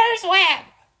 my hair's wet.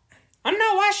 I'm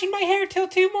not washing my hair till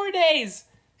 2 more days.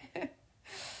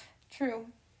 True.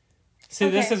 See,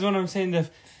 okay. This is what I'm saying.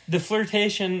 The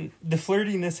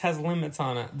flirtiness has limits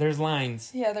on it. There's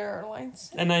lines. Yeah, there are lines.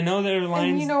 And I know there are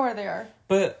lines. And you know where they are.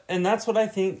 And that's what I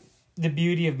think the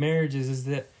beauty of marriage is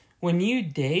that when you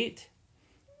date,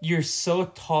 you're so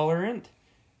tolerant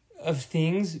of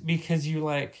things because you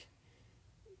like,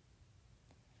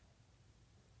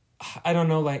 I don't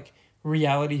know, like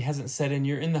reality hasn't set in.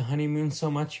 You're in the honeymoon so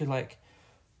much. You're like,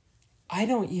 I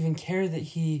don't even care that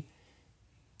he...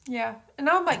 Yeah. And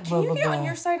now I'm like, can you get on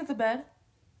your side of the bed?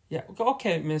 Yeah.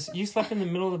 Okay, miss. You slept in the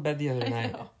middle of the bed the other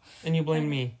night. Know. And you blame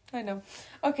me. I know.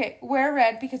 Okay. Wear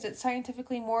red because it's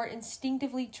scientifically more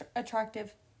instinctively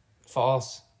attractive.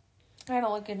 False. I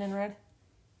don't look good in red.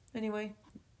 Anyway.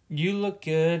 You look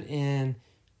good in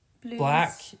blues.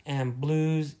 Black and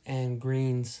blues and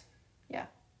greens. Yeah.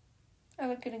 I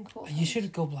look good in cool. You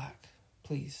should go black,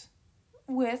 please.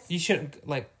 With? You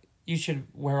should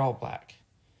wear all black.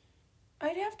 I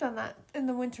have done that in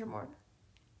the winter more.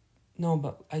 No,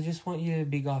 but I just want you to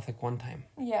be gothic one time.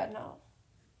 Yeah, no.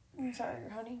 I'm sorry,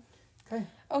 honey. Okay.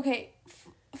 Okay,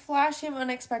 flash him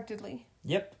unexpectedly.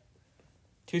 Yep.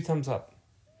 2 thumbs up.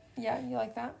 Yeah, you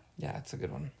like that? Yeah, it's a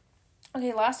good one.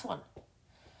 Okay, last one.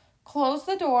 Close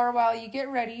the door while you get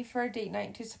ready for a date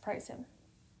night to surprise him.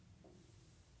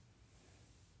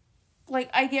 Like,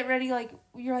 I get ready, like,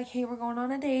 you're like, hey, we're going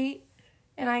on a date.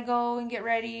 And I go and get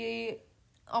ready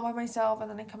all by myself, and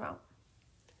then I come out.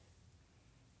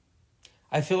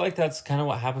 I feel like that's kind of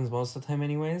what happens most of the time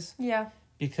anyways. Yeah.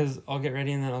 Because I'll get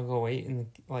ready and then I'll go wait and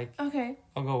like... Okay.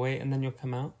 I'll go wait and then you'll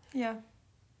come out. Yeah.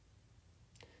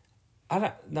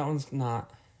 That one's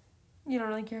not... You don't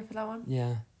really care for that one?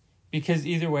 Yeah. Because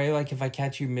either way, like if I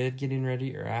catch you mid getting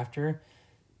ready or after,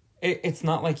 it's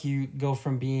not like you go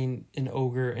from being an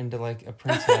ogre into like a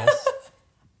princess.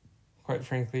 Quite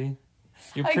frankly.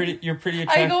 You're pretty attractive.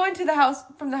 I go into the house,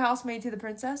 from the housemaid to the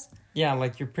princess. Yeah,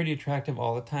 like you're pretty attractive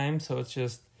all the time, so it's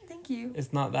just... Thank you.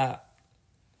 It's not that,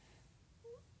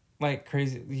 like,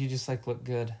 crazy. You just, like, look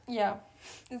good. Yeah,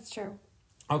 it's true.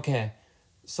 Okay,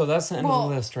 so that's the end of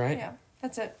the list, right? Yeah,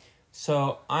 that's it.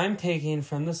 So I'm taking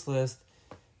from this list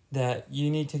that you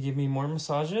need to give me more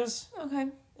massages. Okay.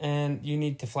 And you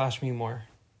need to flash me more.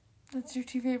 That's your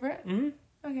 2 favorite? Mm-hmm.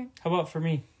 Okay. How about for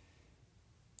me?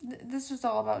 This was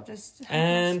all about just...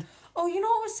 And... Oh, you know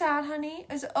what was sad, honey?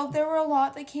 There were a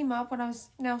lot that came up when I was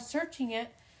now searching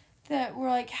it that were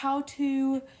like how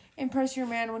to impress your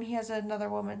man when he has another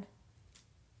woman.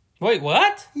 Wait,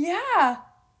 what? Yeah.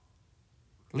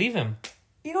 Leave him.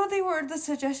 You know what the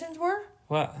suggestions were?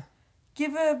 What?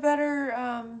 Give a better,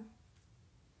 I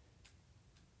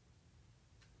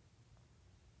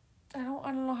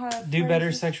don't know how to... Do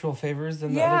better sexual favors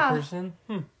than the other person?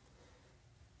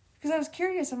 Because I was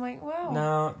curious. I'm like, wow.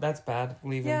 No, that's bad.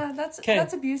 Leave him. Yeah,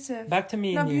 that's abusive. Back to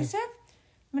me and you. Abusive?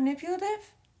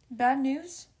 Manipulative? Bad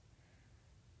news?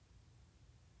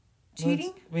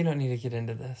 Cheating? We don't need to get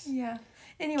into this. Yeah.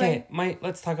 Anyway. Okay,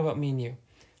 let's talk about me and you.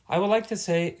 I would like to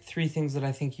say 3 things that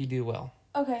I think you do well.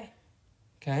 Okay.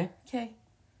 Okay? Okay.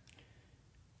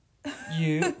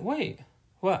 Wait,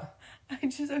 what?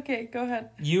 Okay, go ahead.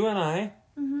 You and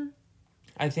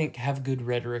I think, have good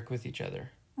rhetoric with each other.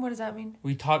 What does that mean?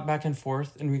 We talk back and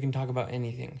forth, and we can talk about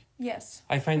anything. Yes.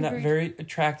 I find Agreed. that very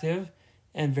attractive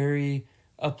and very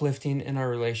uplifting in our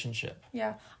relationship.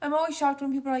 Yeah. I'm always shocked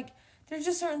when people are like, there's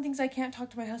just certain things I can't talk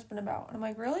to my husband about. And I'm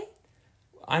like, really?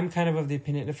 I'm kind of the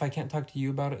opinion, if I can't talk to you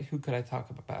about it, who could I talk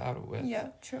about it with? Yeah,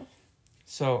 true.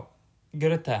 So,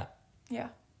 good at that. Yeah.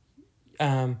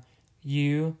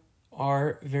 You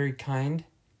are very kind,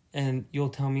 and you'll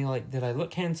tell me, like, that I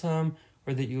look handsome,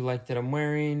 or that you like that I'm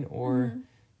wearing, or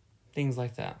things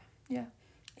like that. Yeah.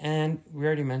 And we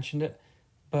already mentioned it,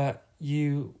 but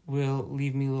you will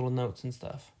leave me little notes and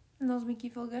stuff. And those make you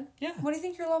feel good? Yeah. What do you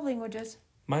think your love language is?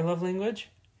 My love language?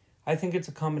 I think it's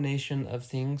a combination of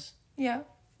things. Yeah.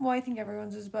 Well, I think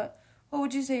everyone's is, but what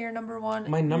would you say your number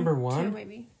one? My number one? Two,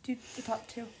 maybe. Do the top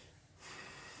two.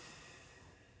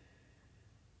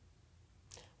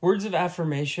 Words of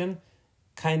affirmation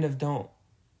kind of don't...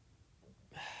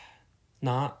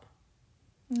 Not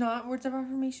words of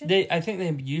affirmation? I think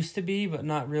they used to be, but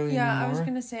not really anymore. I was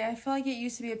going to say, I feel like it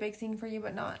used to be a big thing for you,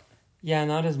 but not. Yeah,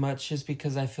 not as much, just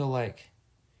because I feel like...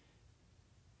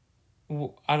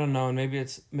 I don't know,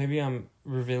 and maybe I'm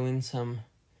revealing some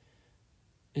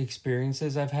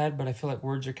experiences I've had, but I feel like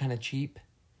words are kind of cheap.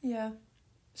 Yeah.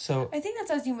 So... I think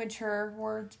that's as you mature,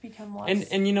 words become less.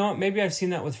 And you know what? Maybe I've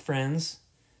seen that with friends.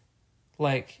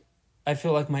 Like, I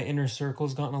feel like my inner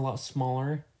circle's gotten a lot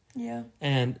smaller. Yeah.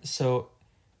 And so,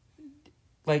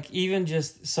 like, even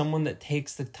just someone that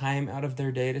takes the time out of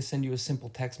their day to send you a simple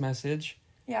text message.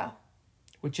 Yeah.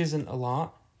 Which isn't a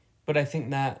lot, but I think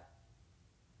that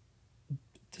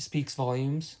speaks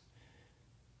volumes.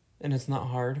 And it's not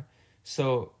hard.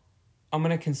 So, I'm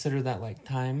going to consider that, like,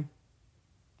 time.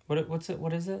 What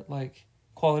is it? Like,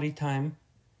 quality time.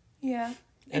 Yeah.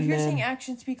 And if you're then, saying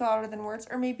actions speak louder than words,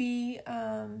 or maybe...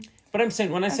 but I'm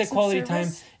saying, when I say quality time,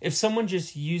 if someone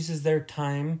just uses their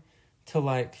time to,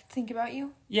 like... Think about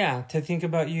you? Yeah, to think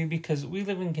about you, because we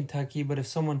live in Kentucky, but if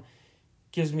someone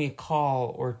gives me a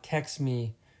call or texts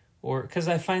me, or... Because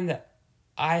I find that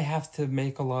I have to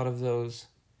make a lot of those...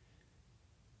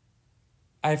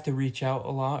 I have to reach out a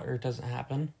lot, or it doesn't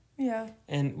happen. Yeah.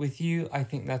 And with you, I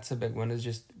think that's a big one, is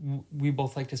just... We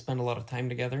both like to spend a lot of time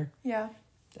together. Yeah.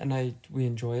 And we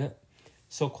enjoy it.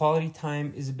 So quality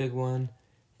time is a big one.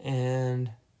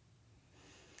 And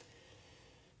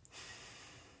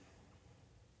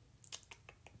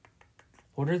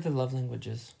what are the love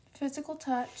languages? Physical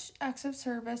touch, acts of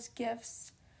service,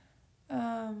 gifts,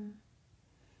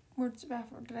 words of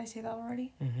affirmation. Did I say that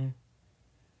already? Mm-hmm.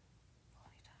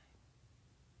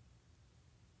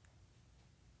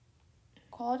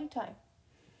 Quality time.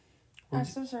 Words,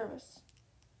 Acts of service.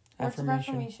 Words of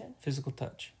affirmation. Physical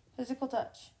touch. Physical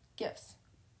touch. Gifts.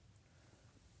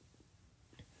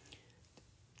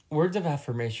 Words of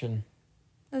affirmation.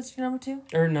 That's your number two?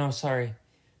 Or no, sorry.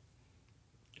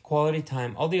 Quality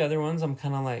time. All the other ones, I'm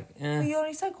kind of like, Well, you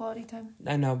already said quality time.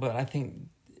 I know, but I think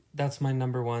that's my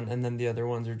number one. And then the other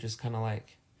ones are just kind of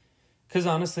like... Because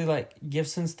honestly, like,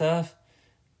 gifts and stuff,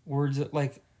 words,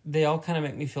 like, they all kind of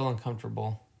make me feel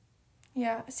uncomfortable.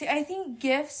 Yeah. See, I think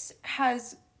gifts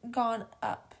has gone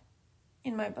up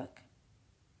in my book.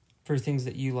 For things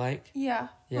that you like? Yeah.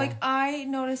 Like, I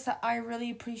notice that I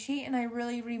really appreciate and I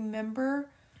really remember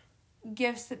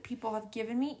gifts that people have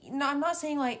given me. No, I'm not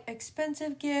saying, like,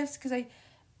 expensive gifts, because I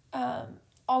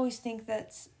always think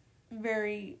that's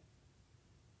very...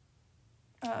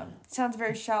 sounds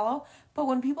very shallow. But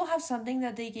when people have something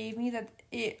that they gave me that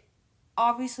it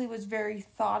obviously was very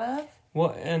thought of...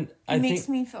 Well, and I think, makes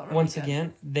me feel really once good.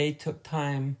 again, they took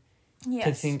time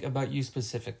to think about you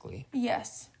specifically.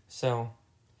 Yes. So,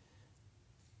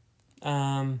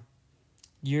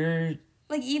 you're...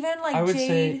 Like, even, like, I would Jade...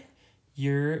 say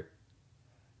your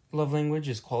love language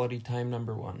is quality time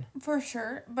number one. For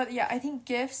sure. But, yeah, I think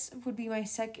gifts would be my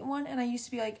second one. And I used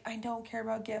to be like, I don't care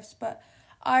about gifts. But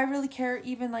I really care,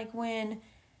 even, like, when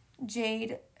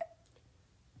Jade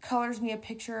colors me a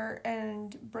picture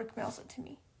and Brooke mails it to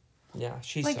me. Yeah,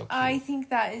 she's like, so cute. I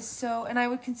think that is so... And I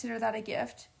would consider that a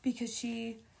gift because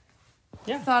she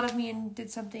Yeah. thought of me and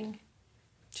did something.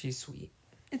 She's sweet.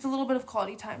 It's a little bit of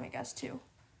quality time, I guess, too.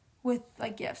 With,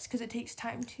 like, gifts. Because it takes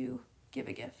time to give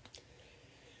a gift.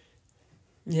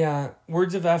 Yeah,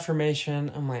 words of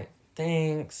affirmation, I'm like,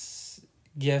 thanks.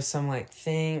 Gifts, I'm like,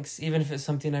 thanks. Even if it's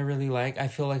something I really like, I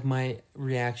feel like my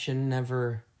reaction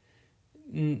never,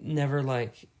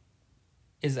 like,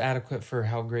 is adequate for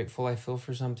how grateful I feel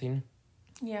for something.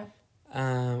 Yeah.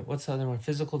 What's the other one?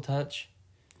 Physical touch.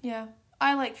 Yeah.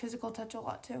 I like physical touch a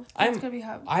lot, too. That's gonna be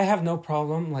hard. I have no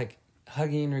problem, like,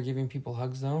 hugging or giving people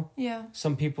hugs, though. Yeah.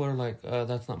 Some people are like,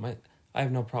 that's not my... I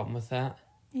have no problem with that.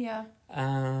 Yeah.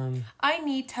 Yeah, I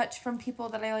need touch from people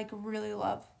that I, like, really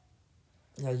love.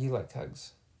 you like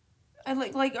hugs. I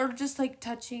like, or just, like,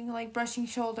 touching, like, brushing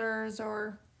shoulders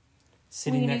or...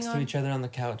 Sitting next Leaning to on- each other on the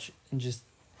couch and just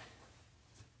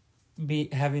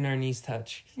having our knees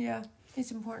touch. Yeah,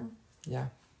 it's important. Yeah.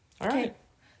 All Okay. right.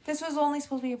 This was only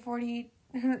supposed to be a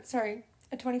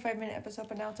 25-minute episode,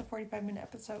 but now it's a 45-minute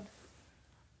episode.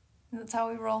 And that's how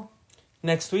we roll.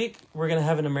 Next week, we're going to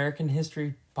have an American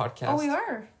history podcast. Oh, we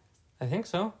are? I think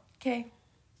so. Okay.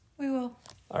 We will.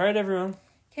 All right, everyone.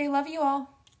 Okay, love you all.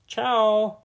 Ciao.